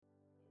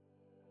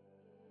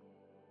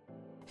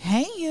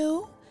Hey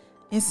you,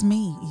 it's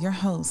me, your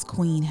host,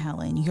 Queen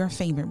Helen, your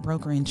favorite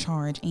broker in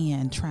charge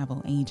and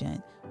travel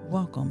agent.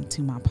 Welcome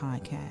to my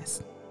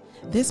podcast.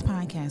 This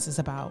podcast is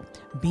about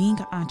being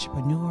an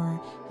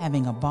entrepreneur,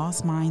 having a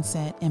boss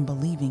mindset, and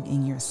believing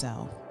in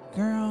yourself.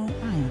 Girl,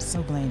 I am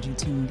so glad you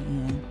tuned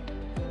in.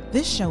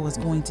 This show is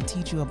going to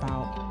teach you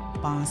about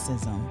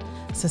bossism,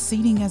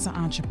 succeeding as an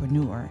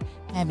entrepreneur,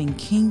 having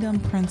kingdom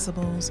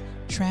principles,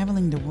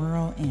 traveling the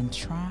world, and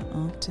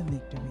triumph to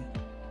victory.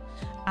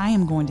 I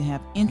am going to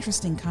have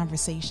interesting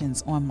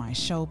conversations on my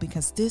show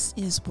because this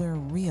is where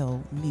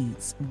real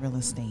meets real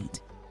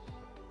estate.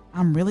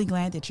 I'm really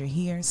glad that you're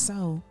here,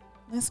 so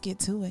let's get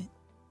to it.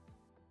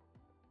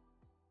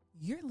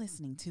 You're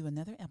listening to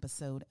another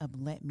episode of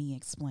Let Me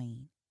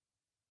Explain.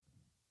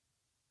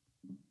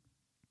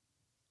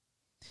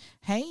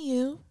 Hey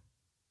you,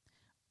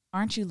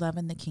 aren't you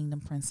loving the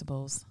kingdom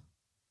principles?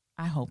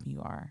 I hope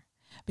you are,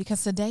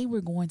 because today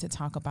we're going to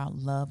talk about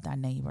love thy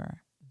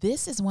neighbor.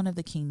 This is one of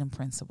the kingdom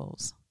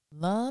principles.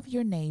 Love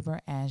your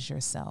neighbor as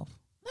yourself.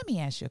 Let me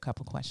ask you a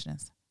couple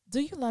questions. Do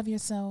you love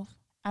yourself?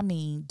 I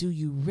mean, do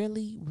you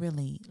really,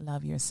 really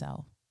love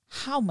yourself?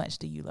 How much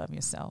do you love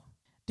yourself?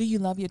 Do you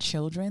love your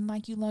children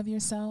like you love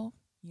yourself?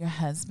 Your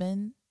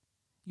husband,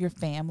 your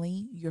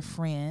family, your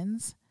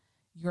friends,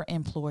 your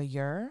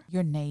employer,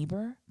 your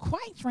neighbor?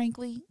 Quite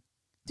frankly,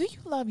 do you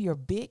love your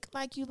BIC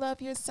like you love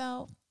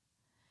yourself?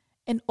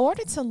 In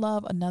order to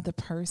love another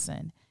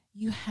person,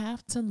 you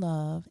have to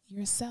love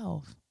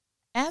yourself.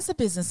 As a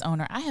business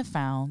owner, I have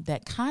found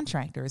that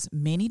contractors,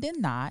 many do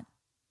not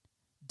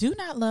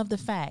love the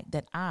fact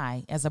that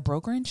I, as a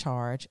broker in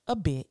charge, a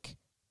BIC,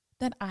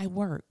 that I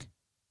work.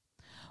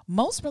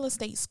 Most real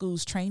estate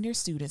schools train their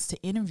students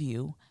to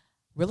interview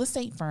real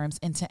estate firms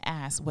and to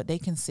ask what they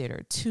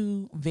consider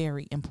two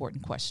very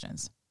important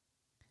questions.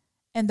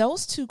 And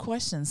those two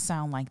questions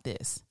sound like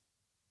this.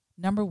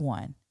 Number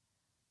one,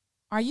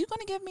 are you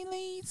going to give me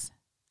leads?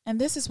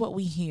 And this is what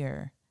we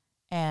hear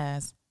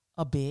as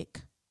a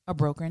BIC, a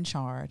broker in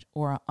charge,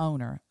 or an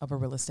owner of a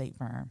real estate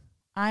firm.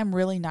 I'm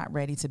really not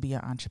ready to be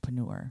an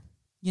entrepreneur.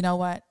 You know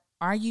what?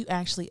 Are you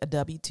actually a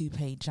W-2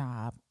 paid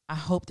job? I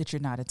hope that you're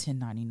not a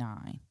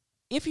 1099.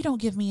 If you don't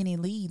give me any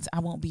leads, I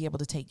won't be able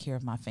to take care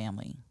of my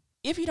family.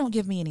 If you don't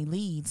give me any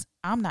leads,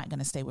 I'm not going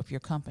to stay with your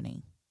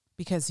company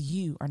because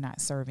you are not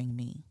serving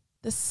me.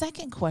 The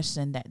second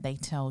question that they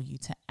tell you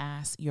to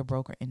ask your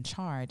broker in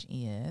charge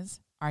is,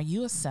 are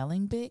you a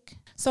selling BIC?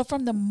 So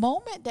from the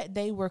moment that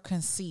they were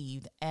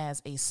conceived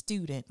as a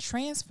student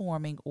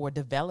transforming or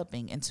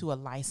developing into a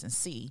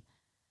licensee,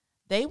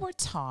 they were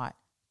taught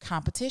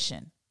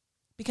competition,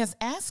 because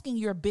asking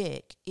your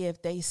BIC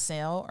if they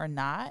sell or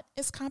not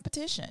is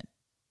competition.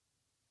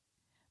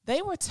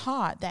 They were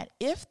taught that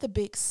if the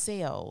BIC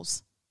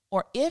sells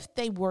or if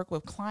they work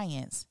with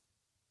clients,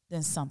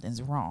 then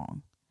something's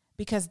wrong,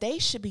 because they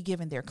should be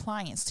giving their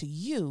clients to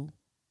you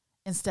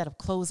instead of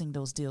closing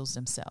those deals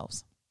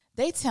themselves.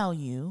 They tell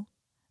you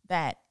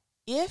that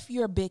if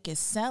your BIC is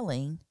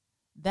selling,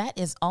 that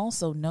is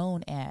also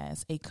known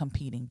as a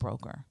competing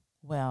broker.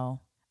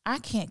 Well, I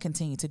can't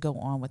continue to go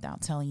on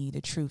without telling you the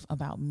truth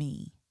about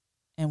me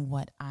and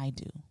what I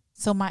do.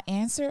 So my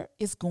answer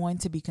is going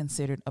to be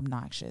considered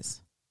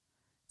obnoxious.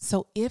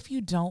 So if you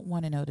don't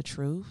want to know the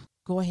truth,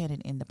 go ahead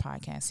and end the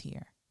podcast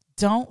here.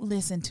 Don't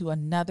listen to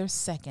another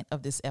second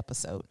of this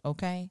episode,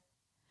 okay?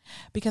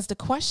 Because the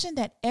question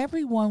that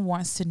everyone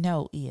wants to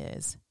know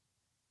is,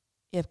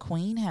 if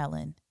Queen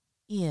Helen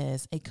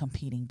is a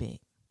competing BIC.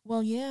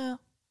 Well, yeah,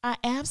 I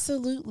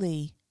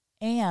absolutely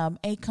am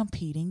a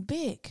competing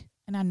BIC.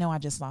 And I know I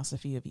just lost a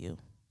few of you.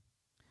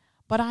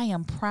 But I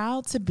am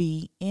proud to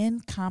be in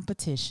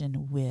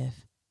competition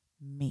with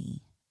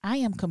me. I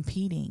am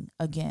competing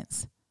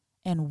against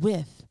and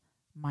with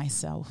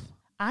myself.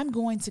 I'm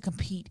going to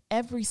compete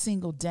every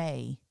single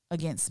day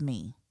against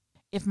me.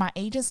 If my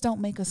agents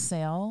don't make a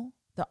sale,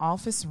 the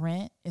office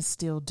rent is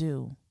still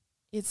due.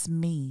 It's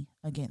me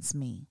against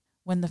me.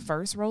 When the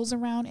first rolls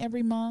around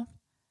every month,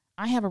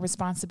 I have a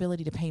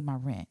responsibility to pay my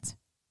rent.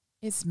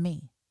 It's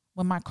me.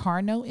 When my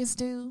car note is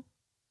due,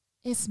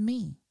 it's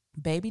me.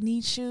 Baby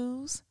needs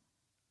shoes,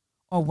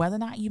 or whether or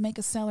not you make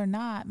a sale or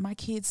not, my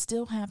kids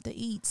still have to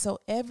eat. So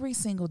every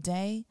single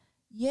day,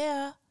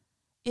 yeah,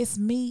 it's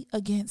me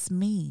against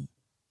me.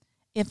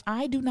 If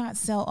I do not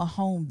sell a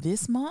home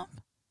this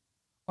month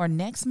or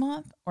next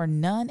month or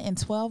none in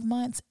 12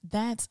 months,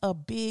 that's a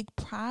big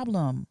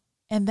problem.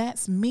 And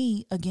that's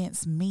me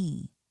against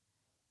me.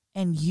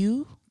 And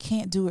you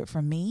can't do it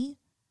for me,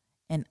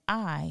 and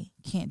I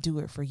can't do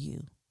it for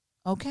you.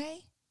 Okay?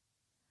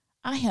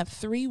 I have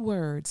 3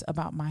 words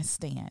about my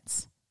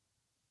stance.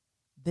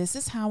 This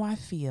is how I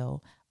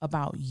feel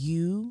about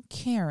you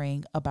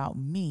caring about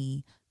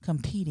me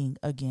competing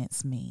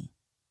against me.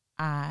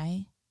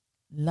 I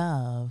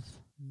love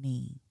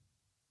me.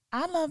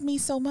 I love me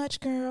so much,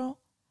 girl,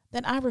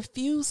 that I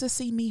refuse to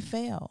see me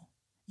fail.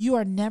 You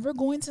are never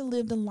going to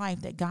live the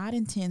life that God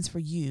intends for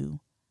you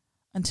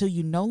until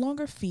you no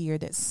longer fear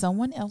that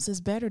someone else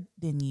is better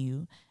than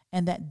you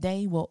and that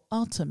they will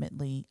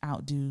ultimately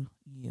outdo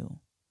you.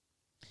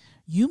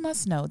 You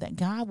must know that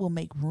God will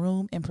make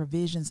room and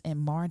provisions and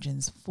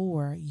margins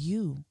for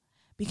you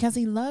because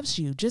he loves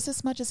you just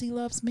as much as he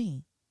loves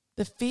me.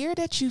 The fear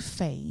that you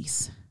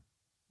face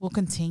will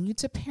continue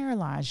to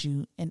paralyze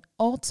you and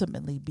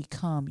ultimately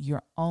become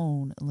your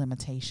own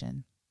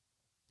limitation.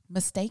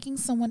 Mistaking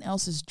someone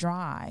else's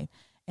drive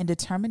and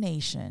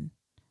determination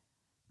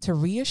to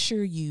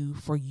reassure you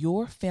for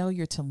your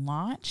failure to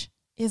launch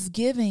is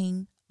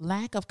giving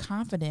lack of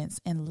confidence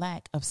and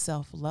lack of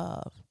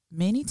self-love.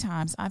 Many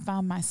times I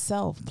found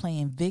myself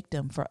playing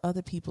victim for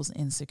other people's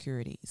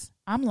insecurities.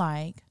 I'm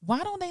like, why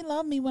don't they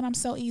love me when I'm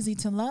so easy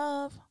to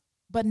love?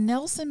 But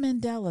Nelson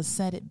Mandela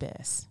said it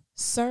best.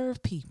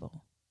 Serve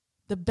people.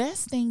 The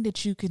best thing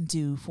that you can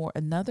do for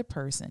another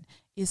person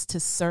is to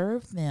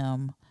serve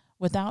them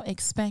without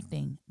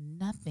expecting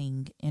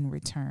nothing in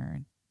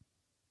return.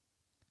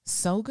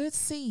 Sow good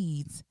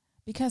seeds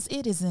because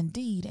it is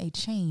indeed a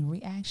chain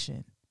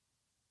reaction.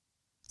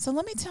 So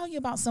let me tell you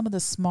about some of the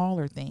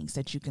smaller things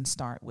that you can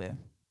start with.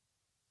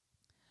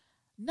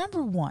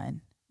 Number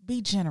 1,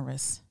 be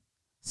generous.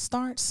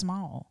 Start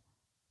small.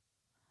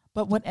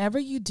 But whatever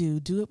you do,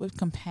 do it with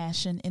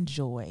compassion and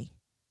joy.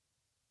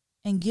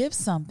 And give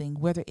something,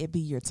 whether it be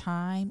your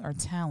time or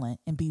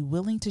talent, and be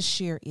willing to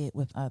share it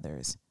with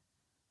others.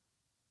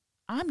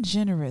 I'm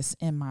generous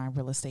in my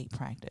real estate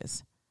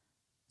practice.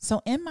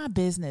 So in my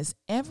business,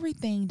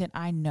 everything that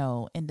I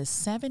know in the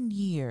 7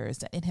 years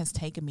that it has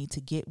taken me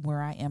to get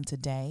where I am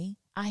today,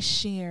 I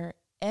share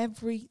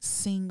every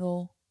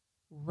single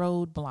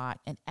roadblock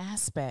and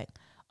aspect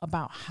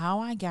about how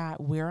I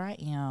got where I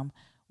am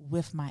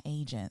with my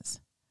agents.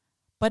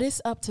 But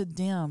it's up to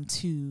them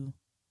to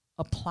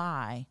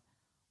apply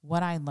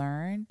what I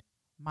learned,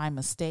 my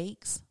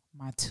mistakes,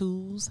 my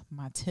tools,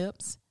 my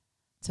tips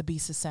to be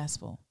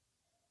successful.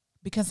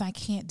 Because I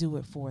can't do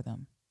it for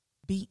them.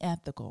 Be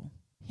ethical.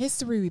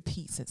 History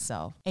repeats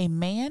itself. A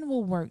man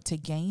will work to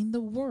gain the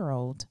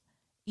world,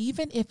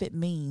 even if it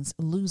means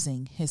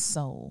losing his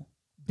soul.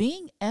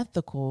 Being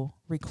ethical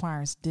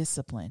requires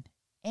discipline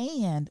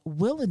and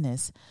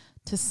willingness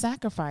to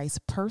sacrifice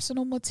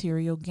personal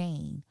material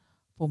gain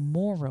for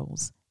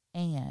morals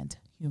and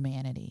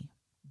humanity.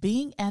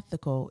 Being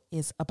ethical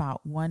is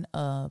about one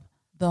of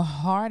the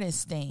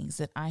hardest things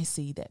that I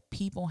see that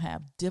people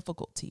have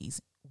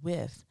difficulties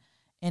with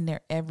in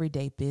their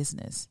everyday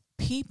business.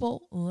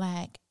 People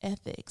lack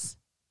ethics.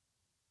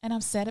 And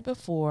I've said it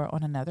before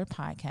on another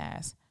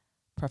podcast.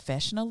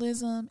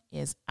 Professionalism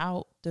is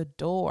out the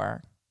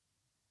door.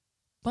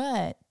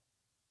 But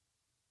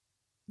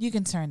you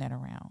can turn that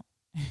around.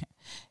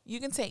 You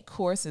can take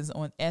courses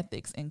on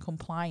ethics and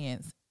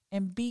compliance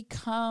and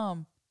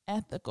become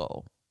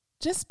ethical.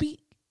 Just be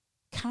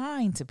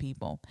kind to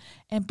people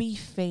and be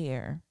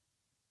fair.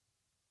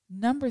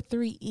 Number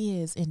 3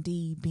 is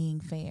indeed being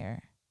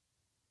fair.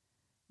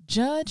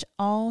 Judge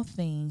all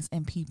things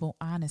and people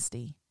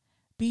honesty.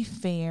 Be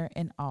fair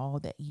in all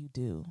that you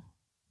do.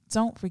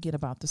 Don't forget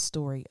about the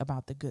story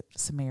about the Good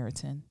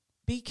Samaritan.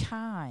 Be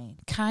kind.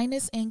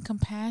 Kindness and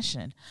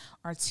compassion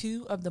are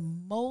 2 of the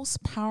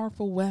most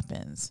powerful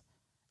weapons.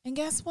 And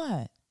guess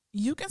what?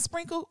 You can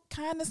sprinkle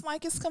kindness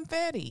like it's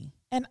confetti.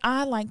 And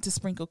I like to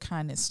sprinkle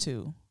kindness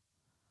too.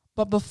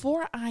 But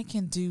before I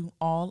can do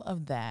all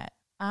of that,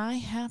 I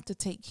have to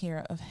take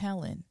care of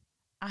Helen.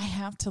 I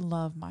have to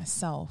love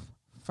myself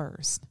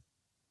first.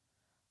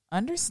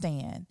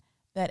 Understand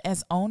that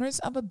as owners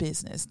of a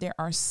business, there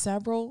are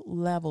several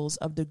levels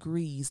of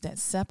degrees that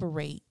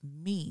separate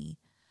me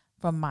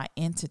from my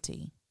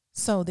entity.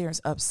 So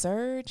there's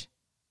Upsurge.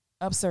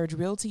 Upsurge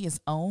Realty is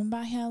owned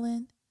by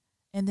Helen.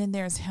 And then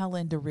there's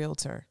Helen the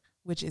Realtor,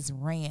 which is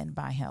ran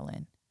by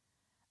Helen.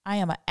 I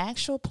am an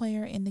actual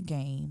player in the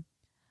game.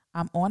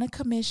 I'm on a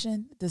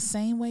commission the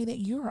same way that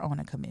you're on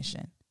a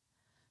commission.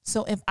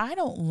 So if I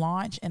don't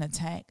launch and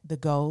attack the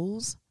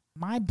goals,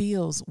 my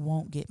bills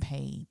won't get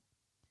paid.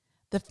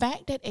 The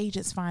fact that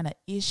agents find an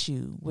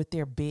issue with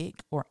their big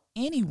or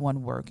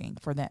anyone working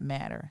for that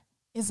matter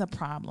is a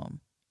problem.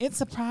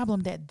 It's a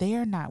problem that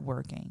they're not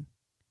working.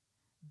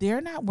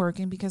 They're not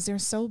working because they're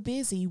so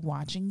busy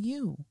watching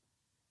you.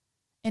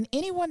 And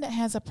anyone that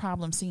has a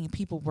problem seeing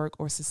people work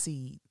or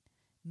succeed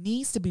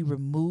needs to be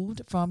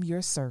removed from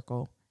your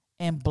circle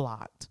and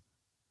blocked.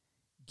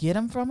 Get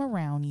them from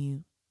around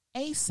you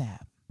ASAP.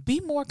 Be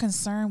more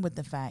concerned with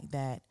the fact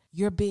that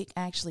your big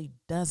actually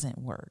doesn't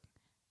work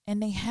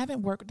and they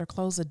haven't worked or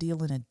closed a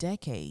deal in a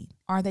decade.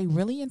 Are they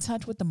really in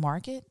touch with the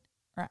market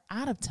or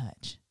out of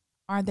touch?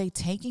 Are they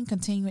taking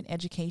continuing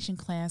education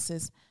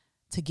classes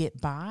to get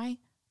by,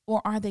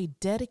 or are they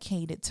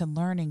dedicated to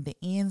learning the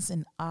ins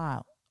and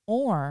outs?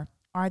 Or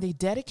are they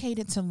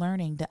dedicated to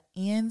learning the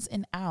ins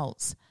and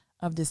outs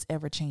of this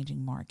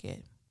ever-changing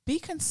market? Be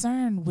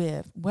concerned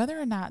with whether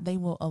or not they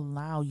will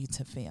allow you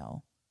to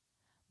fail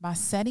by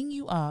setting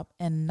you up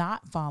and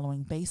not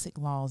following basic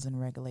laws and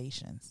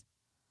regulations.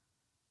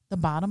 The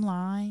bottom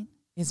line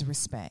is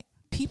respect.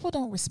 People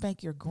don't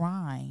respect your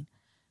grind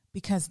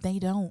because they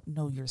don't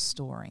know your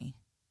story.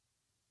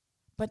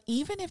 But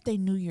even if they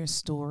knew your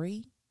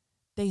story,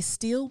 they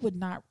still would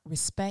not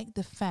respect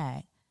the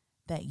fact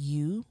that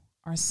you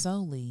are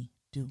solely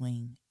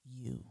doing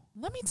you.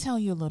 Let me tell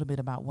you a little bit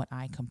about what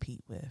I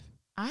compete with.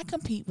 I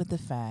compete with the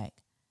fact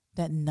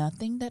that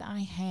nothing that I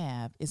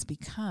have is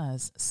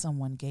because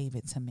someone gave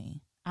it to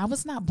me. I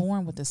was not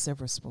born with a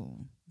silver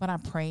spoon, but I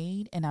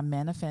prayed and I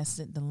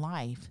manifested the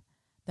life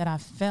that I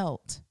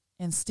felt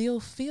and still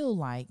feel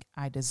like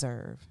I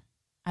deserve.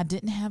 I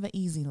didn't have an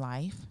easy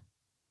life.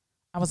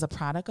 I was a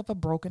product of a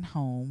broken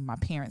home. My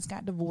parents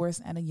got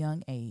divorced at a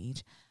young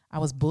age. I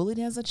was bullied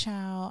as a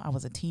child. I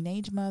was a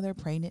teenage mother,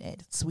 pregnant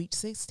at sweet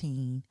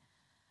 16.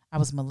 I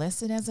was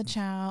molested as a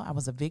child. I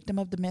was a victim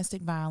of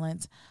domestic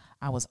violence.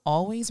 I was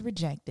always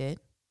rejected.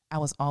 I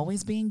was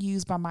always being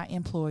used by my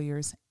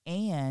employers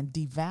and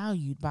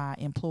devalued by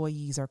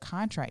employees or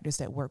contractors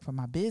that work for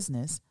my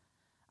business.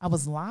 I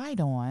was lied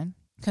on,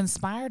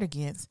 conspired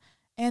against,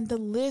 and the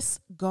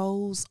list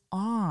goes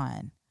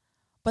on.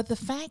 But the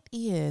fact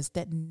is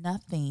that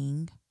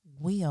nothing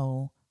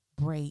will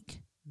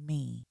break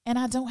me. And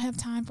I don't have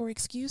time for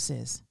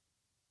excuses.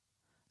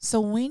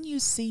 So when you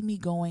see me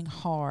going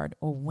hard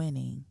or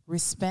winning,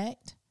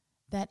 respect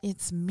that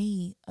it's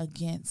me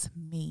against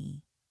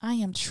me. I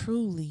am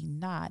truly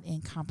not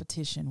in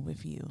competition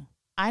with you.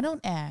 I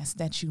don't ask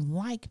that you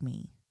like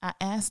me. I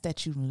ask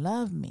that you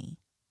love me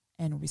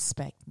and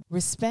respect me.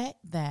 Respect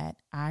that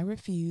I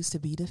refuse to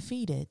be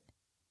defeated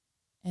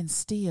and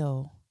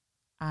still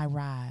I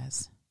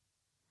rise.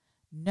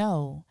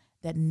 Know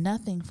that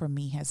nothing for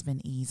me has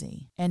been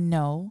easy, and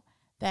know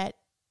that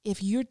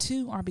if you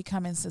too are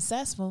becoming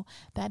successful,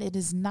 that it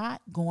is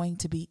not going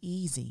to be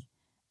easy.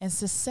 And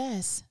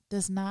success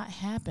does not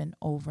happen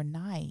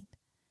overnight.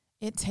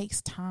 It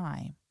takes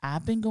time.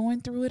 I've been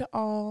going through it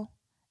all,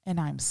 and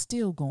I'm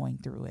still going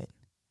through it.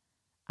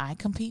 I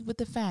compete with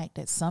the fact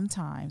that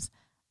sometimes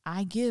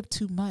I give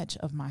too much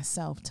of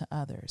myself to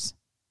others.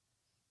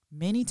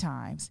 Many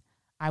times,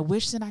 I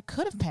wish that I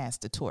could have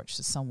passed the torch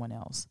to someone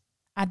else.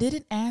 I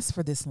didn't ask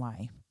for this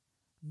life,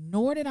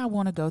 nor did I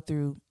want to go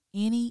through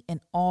any and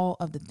all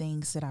of the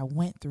things that I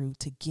went through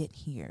to get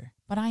here.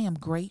 But I am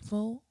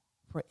grateful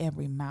for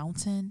every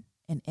mountain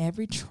and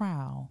every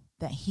trial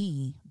that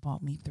He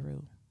brought me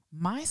through.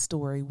 My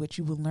story, which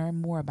you will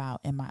learn more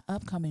about in my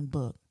upcoming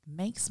book,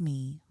 makes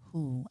me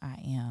who I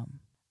am.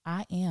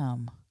 I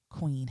am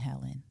Queen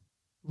Helen.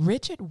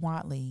 Richard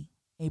Whatley,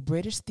 a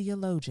British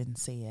theologian,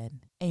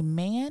 said, "A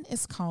man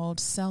is called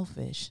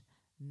selfish,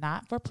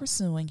 not for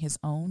pursuing his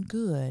own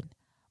good,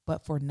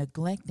 but for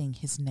neglecting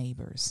his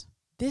neighbors."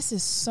 This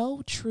is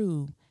so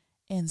true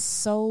in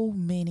so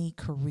many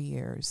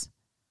careers,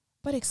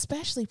 but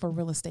especially for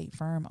real estate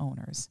firm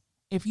owners.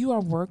 If you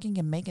are working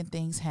and making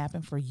things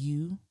happen for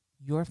you,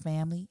 your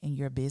family, and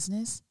your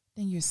business,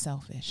 then you're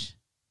selfish.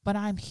 But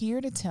I'm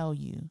here to tell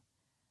you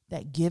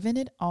that giving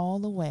it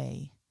all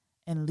away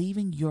and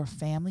leaving your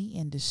family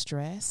in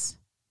distress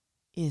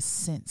is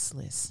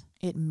senseless.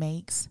 It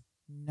makes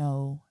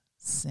no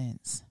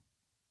sense.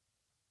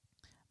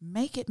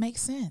 Make it make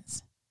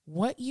sense.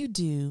 What you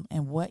do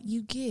and what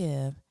you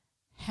give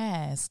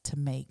has to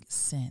make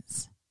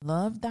sense.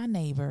 Love thy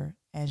neighbor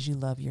as you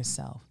love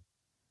yourself.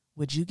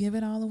 Would you give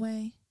it all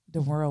away?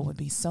 The world would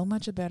be so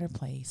much a better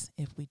place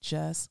if we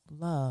just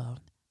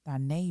loved thy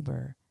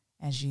neighbor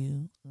as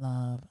you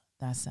love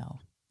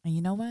thyself. And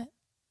you know what?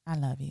 I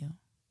love you.